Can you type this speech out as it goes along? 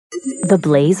The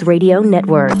Blaze Radio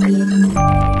Network.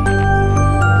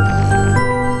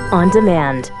 On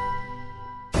demand.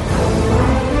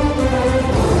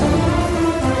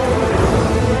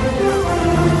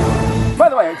 By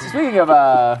the way, speaking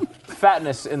of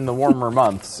fatness in the warmer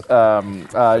months,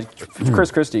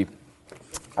 Chris Christie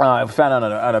found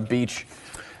on a beach.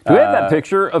 Do we have that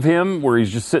picture of him where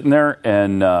he's just sitting there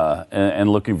and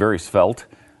looking very svelte?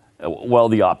 Well,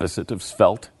 the opposite of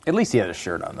svelte. At least he had a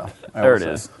shirt on, though. There it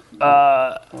is.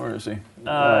 Where is he?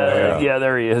 Yeah,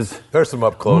 there he is. There's some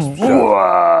up close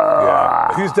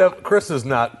shots. Yeah, Chris is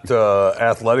not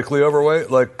athletically overweight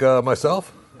like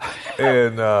myself.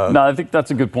 And no, I think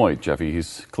that's a good point, Jeffy.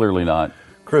 He's clearly not.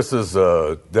 Chris is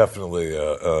definitely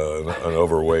an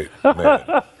overweight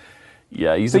man.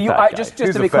 Yeah, he's a fat guy. Just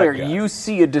to be clear, you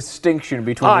see a distinction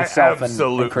between yourself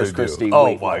and Chris Christie.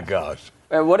 Oh my gosh!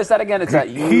 What is that again? It's that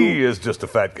you. He is just a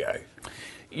fat guy.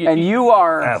 And you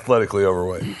are athletically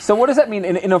overweight. So what does that mean?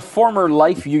 In a former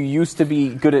life, you used to be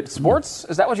good at sports?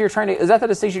 Is that what you're trying to? Is that the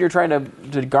distinction you're trying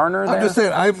to garner? I'm just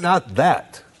saying, I'm not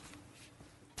that.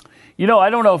 You know, I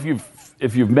don't know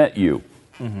if you've met you.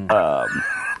 Mm-hmm.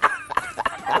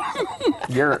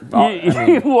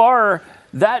 You are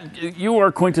that. You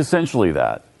are quintessentially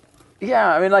that.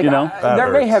 Yeah, I mean, like,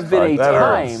 there may have been a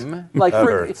time, like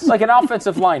an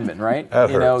offensive lineman, right?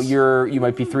 You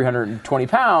might be 320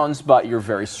 pounds, but you're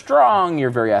very strong, you're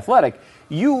very athletic.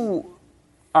 You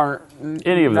aren't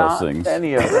any of those things.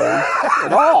 Any of those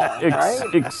at all, right?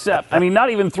 Except, I mean,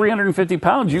 not even 350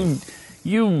 pounds.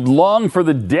 You long for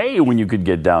the day when you could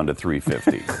get down to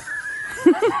 350.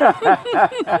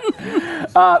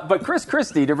 But Chris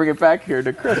Christie, to bring it back here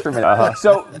to Chris for a minute.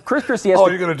 So Chris Christie has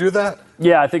you're going to do that?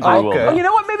 Yeah, I think we will. Well, you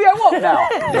know what? Maybe I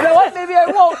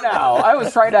won't now. I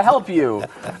was trying to help you.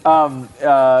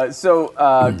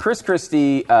 Chris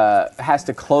Christie has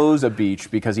to close a beach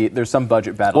because there's some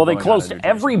budget battle. Well, they closed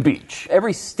every beach.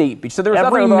 Every state beach. So there was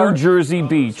every New Jersey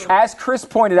beach. As Chris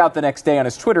pointed out the next day on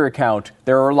his Twitter account,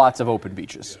 there are lots of open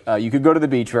beaches. You could go to the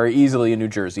beach very easily in New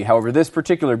Jersey. However, this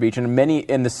particular beach and many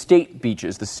in the state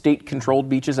beaches, the state-controlled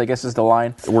beaches, I guess is the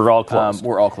line. We're all closed.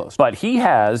 We're all closed. But he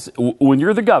has, when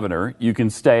you're the governor, you can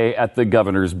stay at the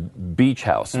governor's beach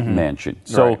house mansion.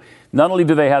 So not only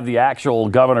do they have the actual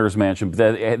governor's mansion, but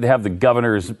they have the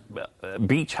governor's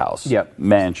beach house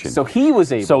mansion. So he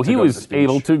was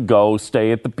able to go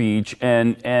stay at the beach.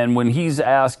 And when he's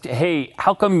asked, hey,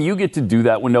 how come you get to do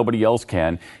that when nobody else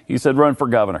can? He said, run for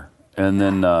governor. And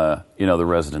then, the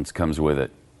residence comes with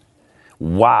it.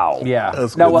 Wow. Yeah.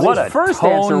 His first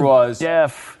answer was,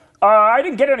 deaf. I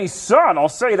didn't get any sun, I'll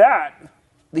say that.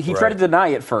 He tried to deny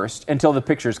it first until the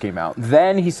pictures came out.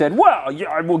 Then he said, well, yeah,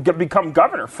 I will become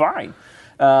governor, fine.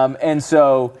 And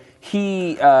so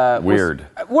he... Weird.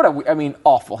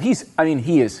 Awful. He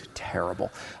is terrible.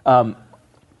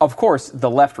 Of course, the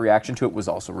left reaction to it was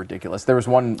also ridiculous. There was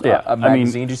one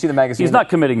magazine. Did you see the magazine? He's not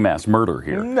committing mass murder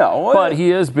here. No. But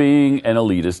he is being an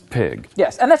elitist pig.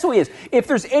 Yes, and that's who he is. If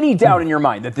there's any doubt in your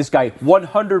mind that this guy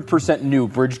 100% knew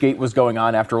Bridgegate was going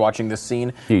on after watching this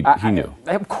scene, he knew.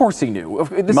 Of course he knew.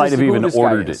 This might have even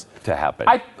ordered it to happen.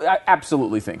 I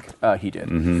absolutely think he did.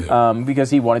 Because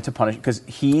he wanted to punish, because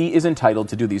he is entitled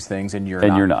to do these things and you're not.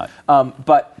 And you're not.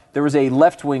 But there was a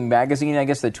left-wing magazine, I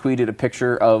guess, that tweeted a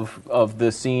picture of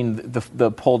the scene,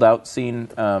 the pulled-out scene,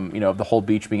 of the whole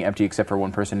beach being empty except for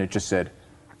one person. It just said,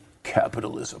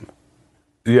 capitalism.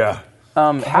 Yeah.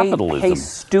 Capitalism. Hey,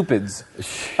 stupids.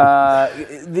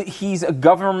 He's a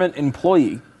government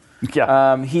employee.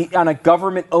 Yeah. He on a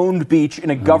government-owned beach in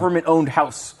a government-owned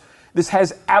house. This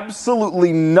has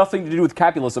absolutely nothing to do with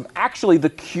capitalism. Actually, the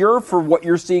cure for what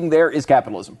you're seeing there is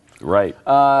capitalism. Right.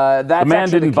 The man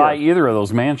didn't buy either of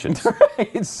those mansions.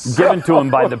 Given to him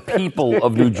by the people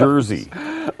of New Jersey.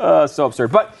 So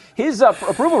absurd. But his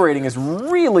approval rating is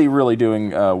really, really doing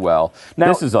well. Now,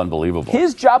 this is unbelievable.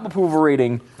 His job approval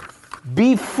rating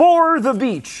before the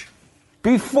beach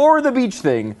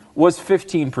thing was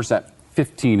 15%.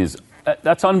 15 is,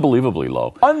 that's unbelievably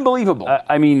low. Unbelievable.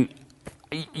 I mean,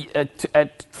 at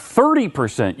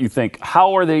 30%, you think,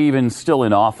 how are they even still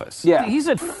in office? Yeah. He's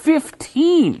at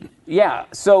 15. Yeah,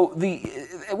 so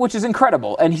which is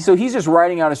incredible. And so he's just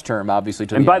riding out his term, obviously.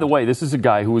 And by the way, this is a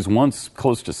guy who was once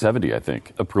close to 70, I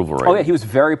think, approval rating. Oh, yeah, he was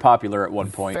very popular at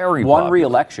one point. Very Won popular.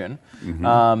 re-election. In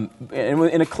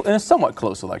a somewhat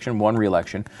close election, won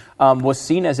re-election. Was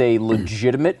seen as a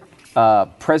legitimate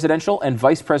presidential and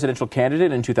vice presidential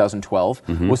candidate in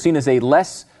 2012. Was seen as a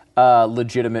less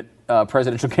legitimate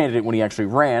presidential candidate when he actually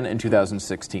ran in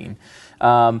 2016.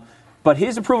 But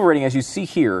his approval rating, as you see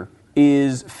here,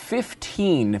 is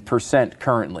 15%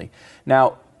 currently.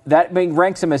 Now, that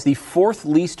ranks him as the fourth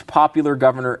least popular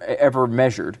governor ever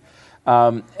measured.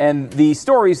 And the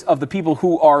stories of the people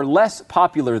who are less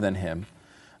popular than him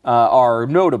are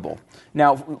notable.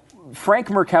 Now, Frank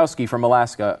Murkowski from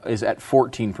Alaska is at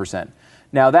 14%.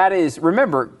 Now, that is,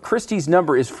 remember, Christie's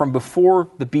number is from before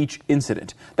the beach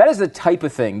incident. That is the type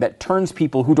of thing that turns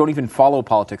people who don't even follow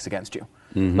politics against you.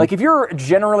 Like, if you're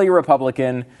generally a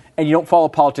Republican and you don't follow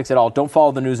politics at all, don't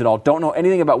follow the news at all, don't know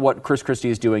anything about what Chris Christie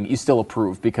is doing, you still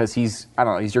approve because he's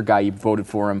your guy, you voted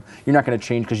for him. You're not going to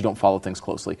change because you don't follow things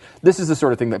closely. This is the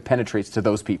sort of thing that penetrates to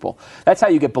those people. That's how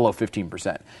you get below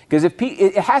 15%. Because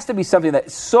it has to be something that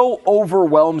so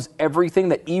overwhelms everything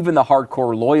that even the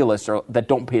hardcore loyalists that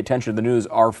don't pay attention to the news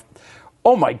are,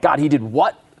 oh my God, he did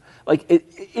what? Like,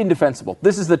 indefensible.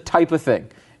 This is the type of thing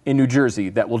in New Jersey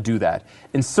that will do that.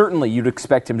 And certainly you'd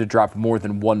expect him to drop more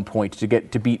than 1 point to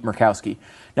beat Murkowski.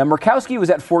 Now, Murkowski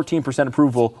was at 14%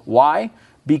 approval. Why?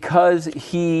 Because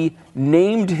he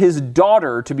named his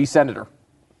daughter to be senator.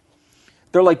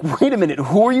 They're like, wait a minute,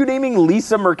 who are you naming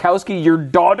Lisa Murkowski your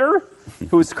daughter?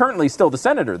 Who is currently still the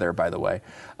senator there, by the way,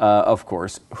 of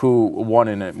course, who won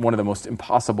in one of the most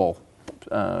impossible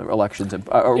elections in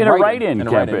a write-in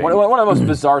campaign. One of the most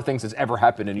bizarre things that's ever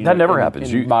happened in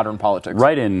modern politics.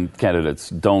 Write-in candidates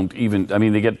don't even. I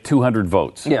mean, they get 200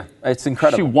 votes. Yeah, it's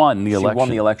incredible. She won the election. She won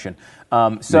the election.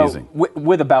 Amazing.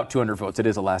 With about 200 votes, it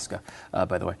is Alaska,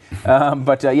 by the way.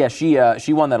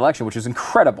 She won that election, which is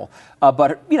incredible.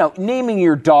 But naming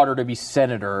your daughter to be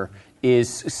senator is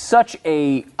such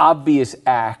a obvious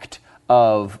act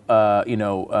of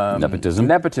nepotism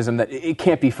that it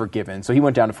can't be forgiven. So he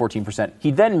went down to 14%.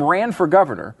 He then ran for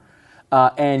governor,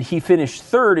 and he finished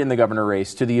third in the governor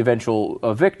race to the eventual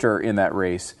victor in that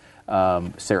race,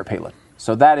 Sarah Palin.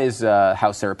 So that is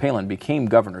how Sarah Palin became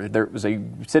governor. There was a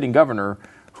sitting governor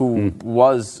who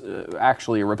was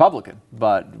actually a Republican,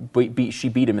 but she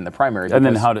beat him in the primary. And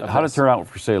then how did it turn out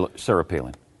for Sarah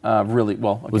Palin? Really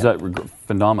well. Again, was that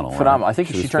phenomenal? Phenomenal. Right? I think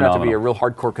she turned out to be a real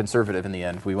hardcore conservative in the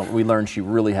end. We learned she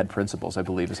really had principles, I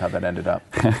believe, is how that ended up.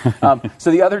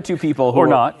 So the other two people, or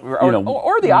not,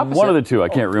 or the opposite. One of the two, I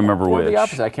can't remember which. Or the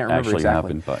opposite, I can't remember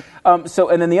exactly. Happened,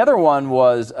 but. And then the other one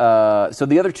was so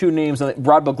the other two names,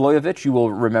 Rod Blagojevich, you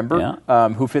will remember,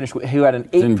 who had an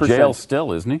 8%. He's in jail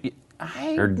still, isn't he?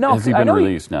 No, has he been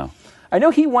released now? I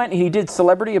know he did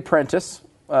Celebrity Apprentice,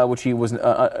 which he was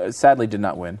sadly did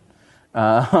not win.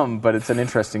 But it's an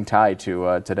interesting tie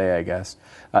to today, I guess.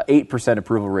 8%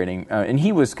 approval rating. And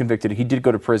he was convicted. He did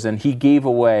go to prison. He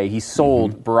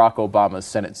sold Barack Obama's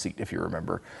Senate seat, if you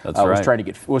remember. That's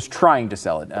right. Was trying to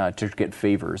sell it to get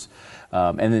favors.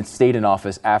 And then stayed in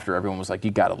office after everyone was like,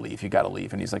 you got to leave.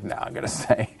 And he's like, no, I'm going to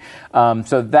stay.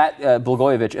 So that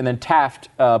Blagojevich. And then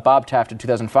Bob Taft in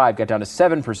 2005 got down to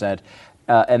 7%.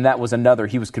 And that was another.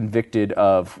 He was convicted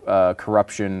of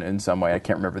corruption in some way. I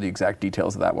can't remember the exact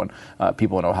details of that one.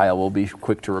 People in Ohio will be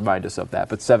quick to remind us of that.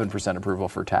 But 7% approval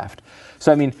for Taft.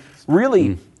 So, I mean,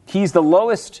 really, he's the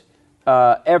lowest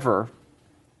ever,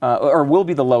 or will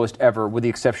be the lowest ever, with the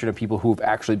exception of people who have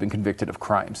actually been convicted of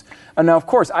crimes. And now, of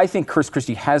course, I think Chris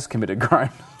Christie has committed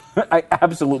crime. I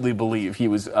absolutely believe he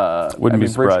was. Wouldn't be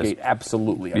surprised. Bridgegate,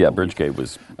 absolutely. Bridgegate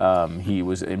was. He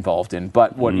was involved in,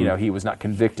 but he was not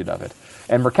convicted of it.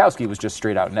 And Murkowski was just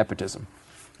straight out nepotism.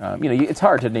 It's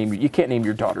hard to name. You can't name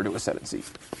your daughter to a Senate seat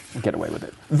and get away with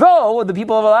it. Though the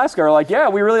people of Alaska are like, yeah,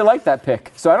 we really like that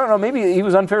pick. So I don't know. Maybe he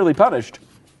was unfairly punished.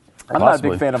 I'm not a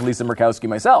big fan of Lisa Murkowski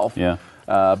myself. Yeah.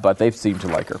 But they seem to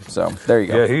like her. So there you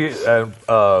go. Yeah, he and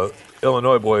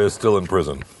Illinois boy is still in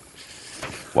prison.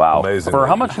 Wow. Amazing. For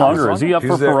how much longer? Is he up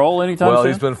for parole anytime soon? Well,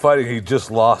 he's been fighting. He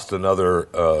just lost another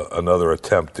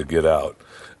attempt to get out.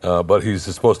 But he's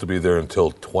supposed to be there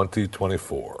until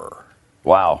 2024.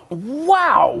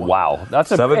 Wow. That's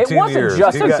 17 years.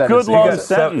 Just a good long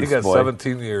sentence. He got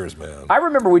 17 years, man. I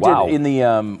remember we did in the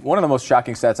one of the most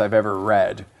shocking stats I've ever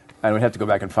read, and we'd have to go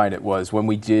back and find it, was when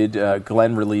we did,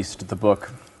 Glenn released the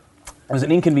book. It was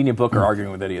An Inconvenient Book or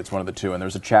Arguing with Idiots, one of the two, and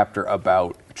there's a chapter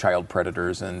about child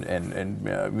predators and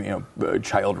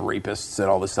child rapists and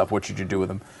all this stuff. What should you do with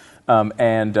them?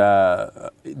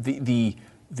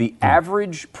 The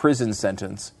average prison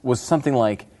sentence was something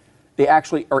like they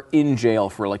actually are in jail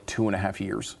for like 2.5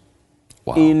 years.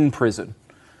 Wow. In prison.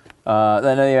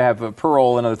 Then they have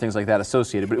parole and other things like that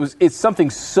associated, but it's something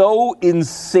so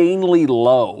insanely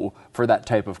low for that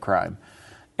type of crime.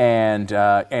 And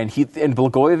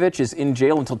Blagojevich is in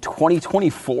jail until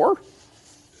 2024.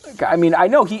 I mean, I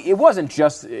know it wasn't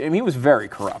just. I mean, he was very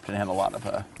corrupt and had a lot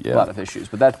of issues.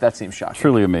 But that seems shocking.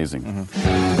 Truly amazing.